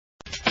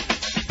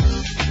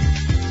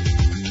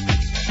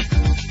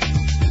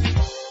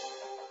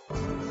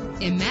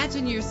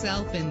Imagine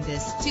yourself in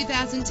this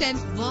 2010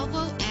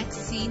 Volvo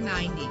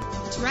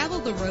XC90. Travel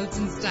the roads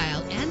in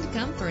style and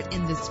comfort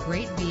in this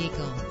great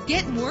vehicle.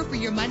 Get more for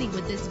your money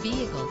with this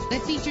vehicle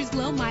that features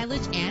low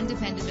mileage and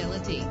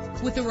dependability.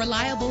 With a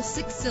reliable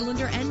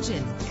 6-cylinder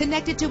engine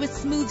connected to a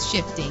smooth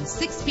shifting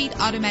 6-speed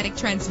automatic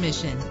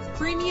transmission.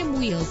 Premium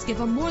wheels give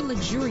a more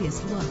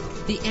luxurious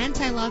look. The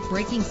anti-lock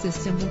braking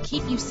system will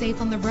keep you safe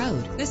on the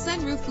road. The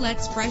sunroof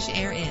lets fresh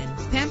air in.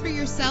 Pamper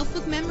yourself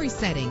with memory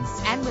settings.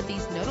 And with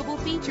these notable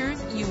features,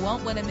 you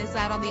won't want to miss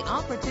out on the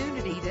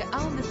opportunity to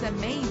own this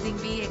amazing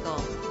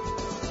vehicle.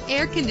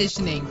 Air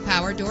conditioning,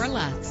 power door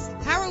locks,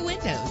 power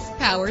windows,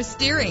 power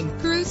steering,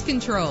 cruise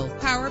control,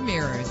 power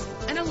mirrors,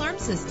 an alarm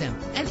system,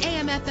 an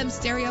AM/FM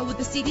stereo with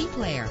a CD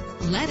player.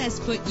 Let us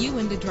put you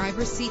in the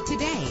driver's seat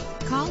today.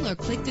 Call or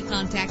click to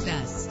contact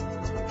us.